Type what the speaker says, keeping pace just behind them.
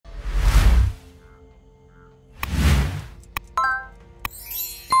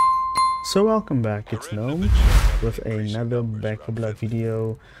So welcome back, it's Gnome with another Back 4 Blood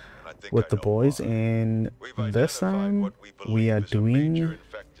video with the boys, and this time we are doing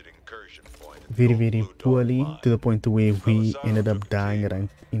very poorly to the point where we ended up dying right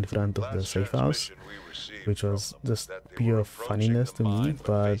in front of the safe house, which was just pure funniness to me.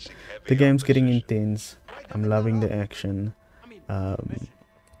 But the game's getting intense. I'm loving the action.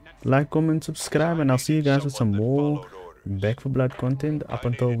 Like, comment, subscribe, and I'll see you guys with some more Back 4 Blood content up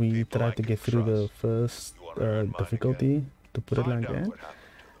until we try to get through the first difficulty, to put it like that.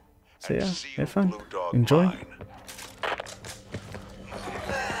 So yeah, have fun, enjoy.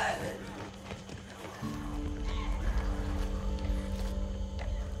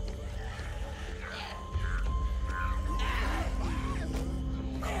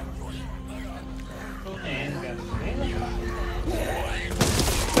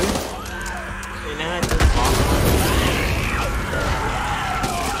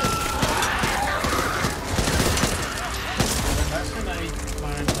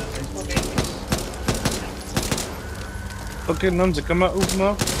 Okay, Nams, ik kan maar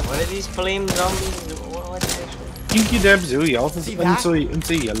oefenen. What are these flame zombies? What's that? Kinky Dab, zo, je helft is in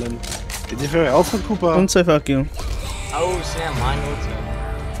zijn jellen. Dit is veel helft gekopen. Don't say fuck you. Oh, Sam, mine will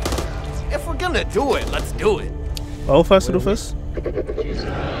too. If we're gonna do it, let's do it. How fast, Rufus?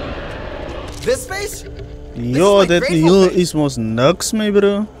 This space? Yo, like that Grateful heal Dead. is most nuts, my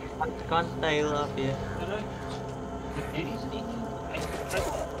bro. Can't I heal up here?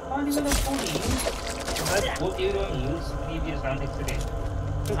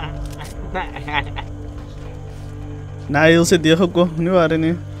 Nah, heal zit hier ook niet waar,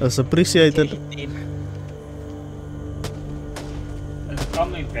 nee. Dat is appreciated.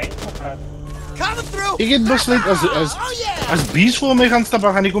 Coming through! Ik heb besluit als bees voor mij gaan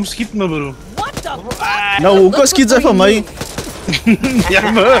stappen, ga ik om schieten, me bro. What the? Nou, hoe kan schiet zijn van mij?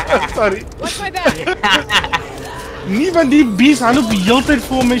 Ja, maar, sorry. Watch my back! Niet van die bees gaan op de hele tijd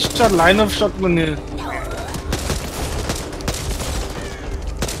voor mij shot, line of shot, meneer.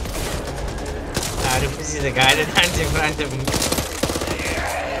 Rufus is the guy that runs in front of me.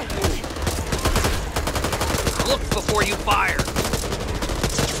 Look before you fire!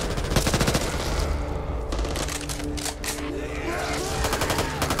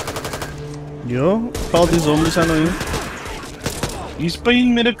 Yo, valt die zombies aan nu? Hier is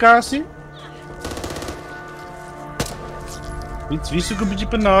pijn met de kasie. Wie zoekt een beetje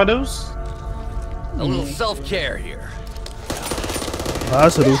panado's? A little self-care here. Waar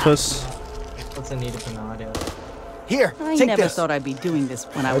is Rufus? What's the need of an audio? Here, I take never this. thought I'd be doing this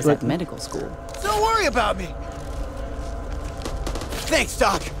when I was at medical school. Don't worry about me. Thanks,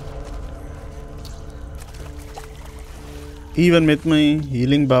 Doc. Even met my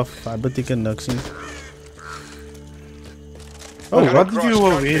healing buff, dat betekent niks nie. Oh, what did you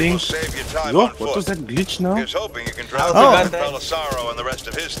were waiting? Yo, what was that glitch now? He's hoping you can drive Oh. down Belisaro and the rest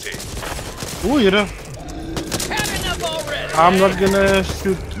of his team. Oh, hier. Had enough already. I'm not gonna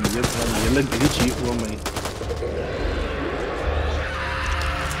shoot. Je hebt een hele glitch hier voor mij.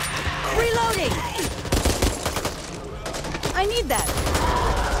 Reloading! I need that.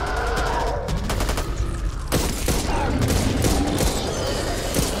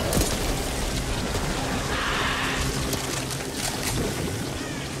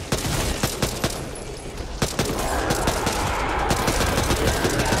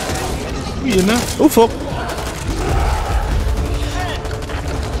 Hier, ne? Oh fuck.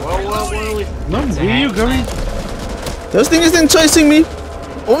 Whoa. No, where are you going? This thing isn't chasing me.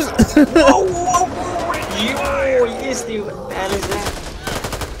 Oh. Yo, yes, dude. What the hell is that?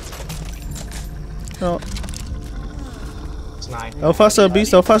 Oh. It's nice. How fast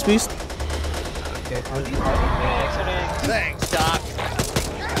beast, how fast beast. Okay. Thanks, Doc.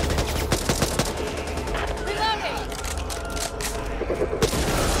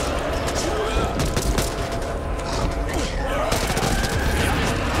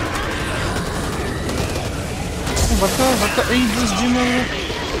 Wat de ages die man?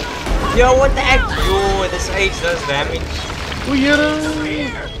 Yo, what the heck? Yo, this age does damage. Oh, hier.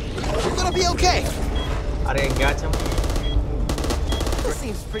 We're gonna be okay. I didn't got him. This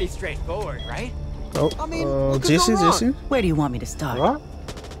seems pretty straightforward, right? Oh, I mean, what could Jesse, go wrong? Jesse. Where do you want me to start? Wat?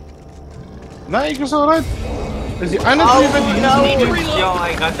 Nee, ik was alright. Is die andere Oh, twee van die no. Yo,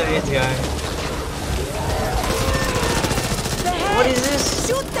 I got the hit guy. What is this?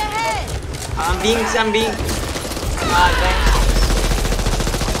 Shoot the head! I'm being. Ah, thanks.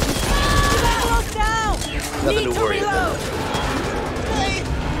 Close down! Nothing Need to worry reload. Hey,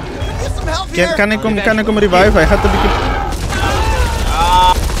 get some help here. Kan ik hem revive? Hij gaat een beetje...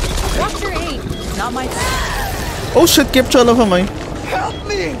 Watch your aim. Not my thing. Oh shit, capture van mij. Help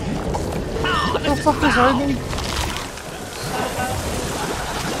me! fuck is hiding?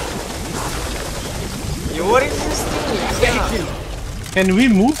 Yo, what is this thing? Yeah. Can we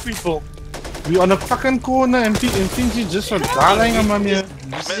move people? We on a fucking corner and things you just are dying on here.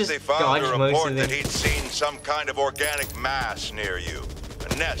 Smithy found a report that he'd seen some kind of organic mass near you.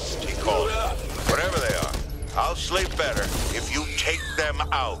 A nest, he called it. Whatever they are, I'll sleep better if you take them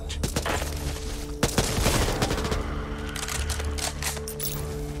out.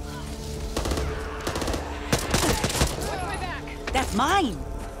 That's mine.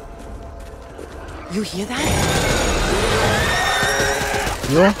 You hear that?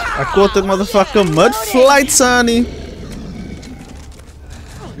 Yo, I caught that motherfucker mid-flight, Sonny.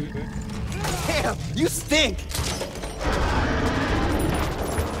 Damn, you stink.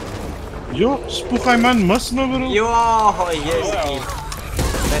 Yo, spook I man must know, bro. Yo, yes.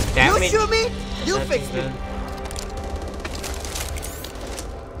 That's You damage. shoot me, you fix me.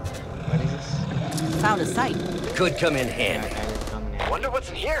 What is this? Found a site. Could come in handy. Wonder what's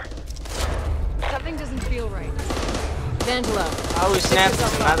in here. Something doesn't feel right. D'Angelo. Oh snap,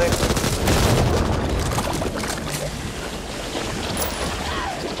 mother.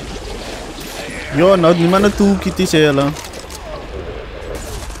 Yo, nou niemand naartoe kitty zelen.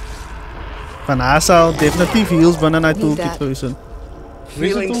 Van haar zal definitief heals binnen naar toolkit keuzen.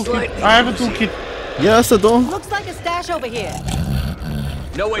 Where's the toolkit? I have a toolkit. Ja, is dat dan? Looks like a stash over here.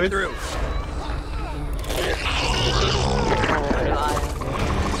 No way through.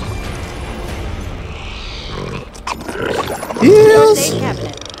 Heals! First aid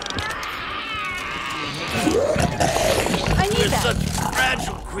cabinet. I need that. Such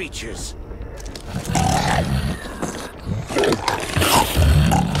fragile creatures.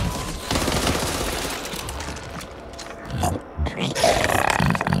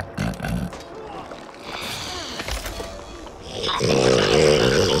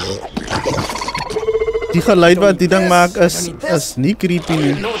 Die geluid wat die ding maak is nie creepy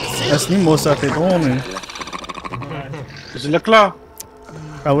nie. Is nie mossig het hom nie. Is hulle klaar?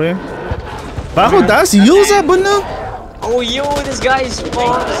 Awe. Waarom daar is heals daar binnen? Oh yo, this guy is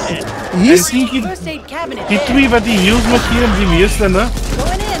fast. Hier is First aid cabinet. Die twee wat die heals moet gee, die meeste, né?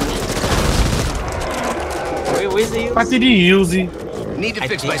 Going in. Where's the heals? Wat die heals die? Need to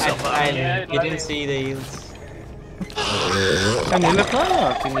fix myself up. I didn't see the heals. En hulle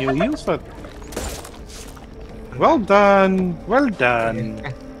klaar, kan jy heals vat. Well done, well done.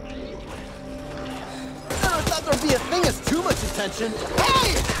 I thought there'd be a thing as too much attention.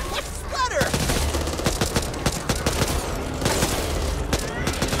 Hey! What's this letter?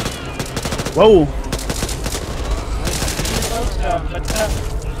 wow.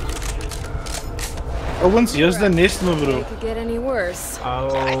 Owens, here's the nest, my bro. Could get any worse. Oh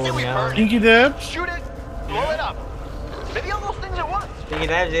no. Kinky there. Shoot it. Blow it up. Maybe all those things at once. Think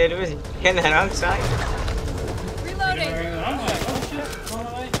that there was in the wrong side. Reloading.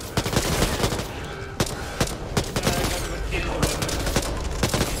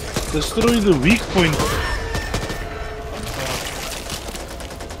 Destroy the weak point.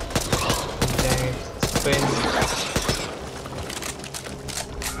 Spin.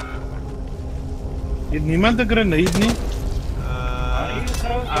 Het niemand een grenade nie?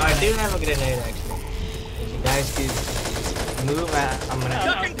 I do have a grenade actually. If you guys could move, I'm gonna.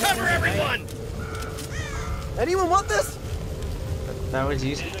 Duck and cover everyone! Anyone want this? That was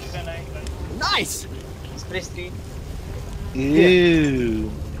useless. Nice! Let's press 3.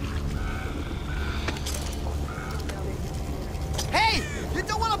 Ew. Hey! You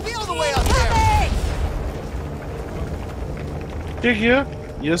don't want to be all the way up there! Check here.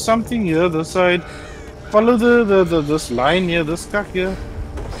 Here's something here, this side. Follow this line here, this cuck here.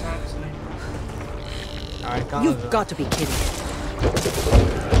 Alright, come You've got to be kidding.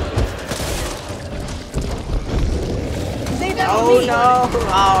 Save that for Oh me. no!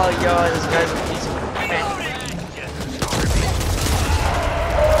 Oh yo, this guy's a piece of crap.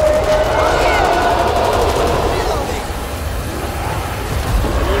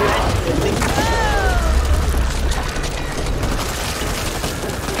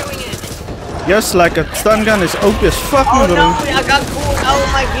 Yes, like a stun gun is OP as fuck, Oh bro. no! I got cool! Oh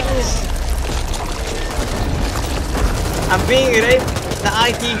my goodness! I'm being raped. The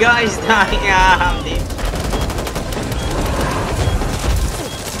IT guy is dying. Ah, I'm dead.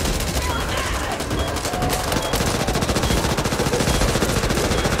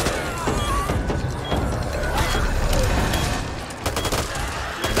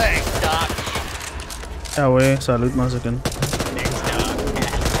 Thanks, Doc. Ja, wey, salute massacre.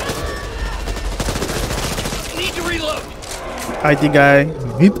 Need to reload. IT guy,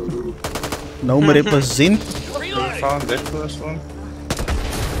 niet. Nou me represent. Found that first one.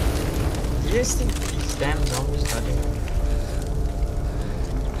 Yes, these damn zombies starting.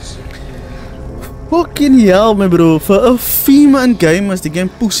 Fucking hell, my bro. Vir 'n 4-man game is die game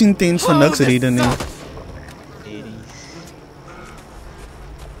push intense vir niks rede nie.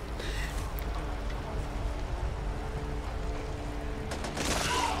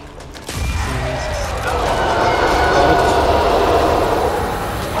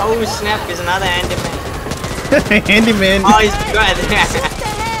 Oh snap, there's another handyman. Handyman. Oh, he's good.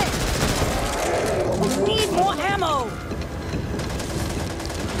 Need more ammo.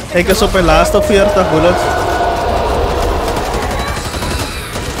 Ek is op my laaste 40 bullets.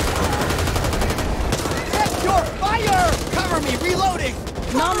 Check your fire! Cover me, reloading!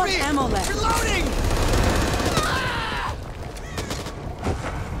 Not much ammo left. Reloading!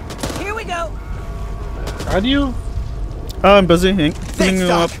 Here we go. How do you? Ah, I'm busy. Filling you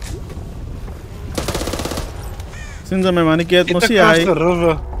Doc. up. Sinds my mannetjie het mos Get hy across the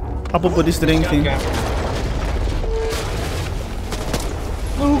river. appelpotjies drink nie.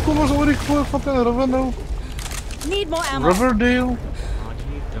 Nou, kom ons oor die fucking river nou. Need more ammo. Riverdale.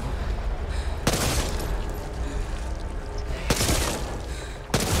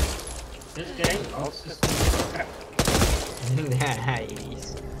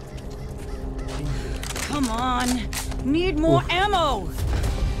 Nice. Come on. Need more ammo.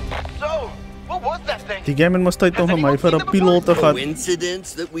 So, what was that thing? Die game het mos tyd om vir my vir 'n piloot te gaan.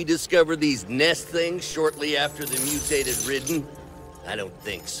 Coincidence that we discovered these nest things shortly after the mutated Ridden? I don't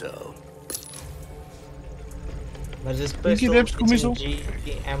think so. But this Pinky pistol, Debs, kom eens it's op. in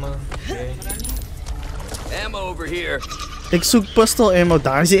G ammo. Okay. Ammo over here. Ek soek pistol ammo.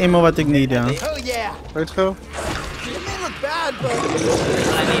 Daar is die ammo wat ek need, ja. Oh yeah! Let's go. It may look bad, but I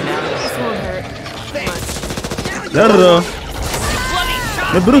need ammo. This won't hurt. Ja,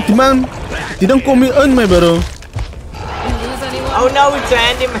 my bro, die man, die ding kom hier in, my bro. You lose anyone? Oh no, it's a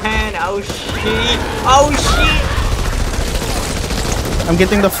handyman. Oh shit. Oh shit. I'm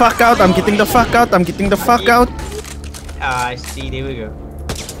getting the fuck out. I'm getting the fuck out. I'm getting the fuck out. Ah, I see. There we go.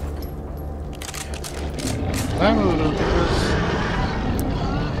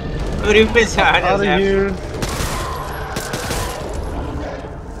 Rufus hard Out as of hell. here.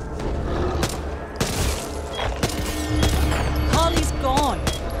 Holly's gone.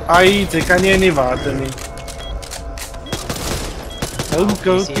 Ai, jy kan nie in die water nie. Don't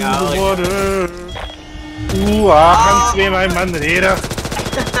go to the water. Ooh, gaan swem my man redig.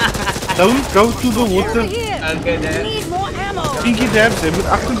 Don't go to the water. Over here. Okay, then. Need more ammo. Pinky Debs, jy moet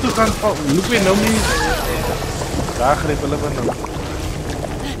agtertoe gaan val. Loop jy nou nie. Daar gryp hulle van nou.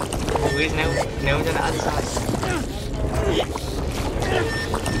 Where's now? Now to the other side.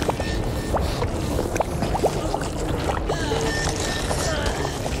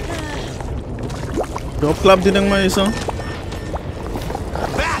 Drop klap die ding maar hierso. Now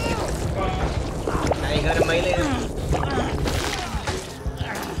you got a melee.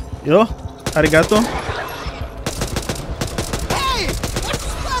 Yo, arigato. hey! What's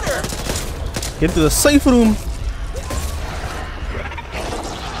better? Get to the safe room.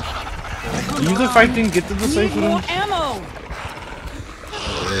 Use the fighting, get to the safe Need room. more ammo.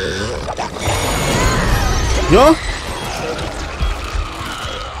 Yo,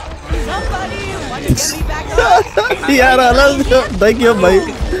 Somebody want to get me back up? yara, let's go. Thank you, bye.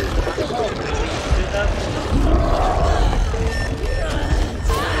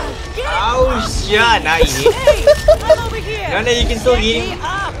 Oh shit! Now you hit. Hey, I'm over here. No, no, you can still hit Me him.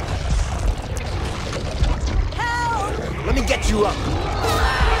 up. Help! Let me get you up.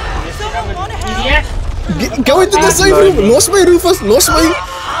 Someone want to help? Go into the safe room. Los my Rufus. Los my.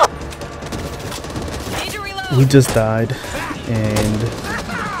 Need to reload. We just died, and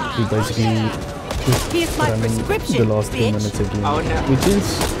we basically Here's my running prescription, the last 2 bitch. minutes again, Oh, no. which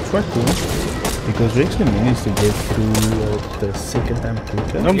is quite cool because we actually managed to get through the second time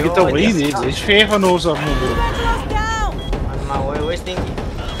quicker. Don't get away dit. Jy's ver van ons af, my bro. Lock down. On my way, where's Dinky?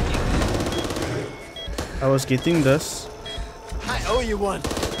 I was getting this. I owe you one.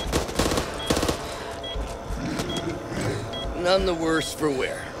 None the worse for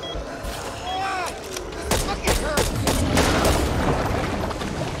wear.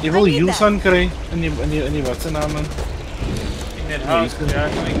 Jy wil Hilsan kry in die wat se naam in net house. Ja,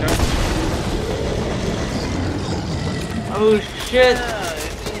 ek dink nou. Oh shit!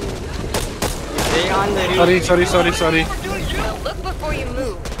 They on the roof. Sorry. Look before you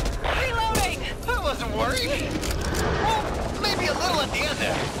move. Reloading. I wasn't worried. Well, maybe a little at the end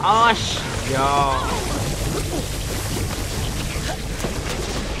there. Oh yo.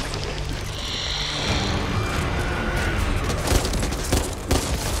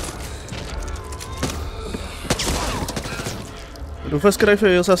 Rufus, skryf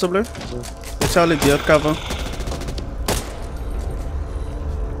vir jou asseblief. sal die deur cover. I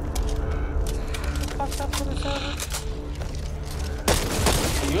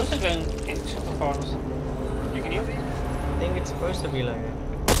think it's supposed to be like that.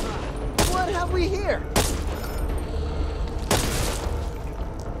 What have we here?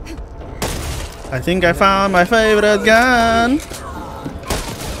 I think I found my favorite gun.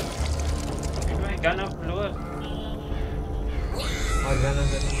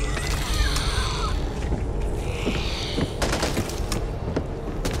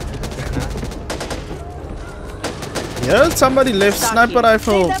 Yeah, somebody left sniper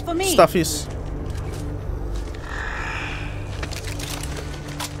rifle stuffies.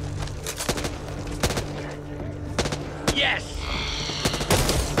 Yes!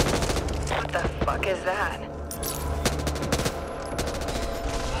 What the fuck is that?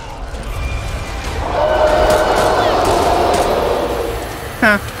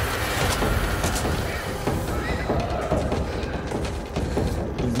 Huh.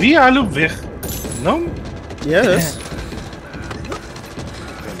 Wie hij loopt weg? No? Yes.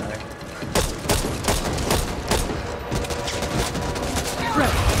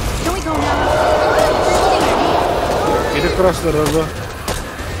 Can we go now? Get across the river.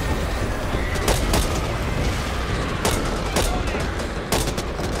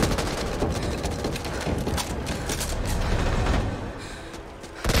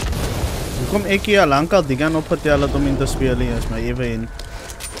 Kom ek hier lankal die gaan opgetel het om in te speel hier is maar even in.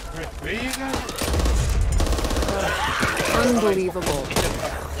 Unbelievable.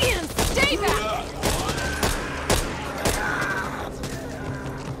 Ian, stay back!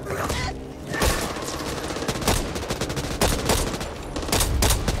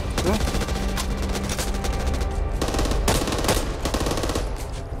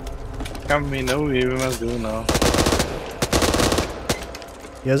 Come me know what we must do now.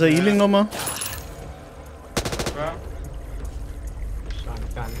 Here's a healing number.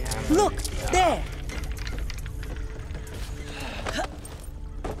 Look, there.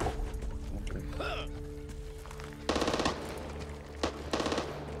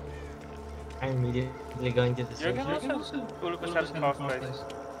 I'm immediately going to the You can also pull up a set of prices.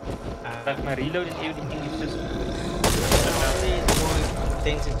 Like my reload and everything is just...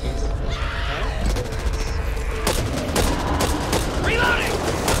 things in case. Reloading!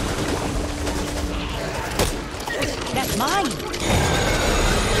 That's mine.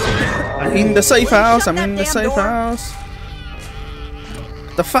 I'm in the safe house. I'm in the safe house.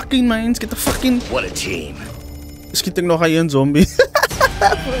 Get the fucking mines. Get the fucking. What a team. Skiet ik nog aan je zombie.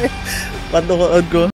 Wat nog een uitgo.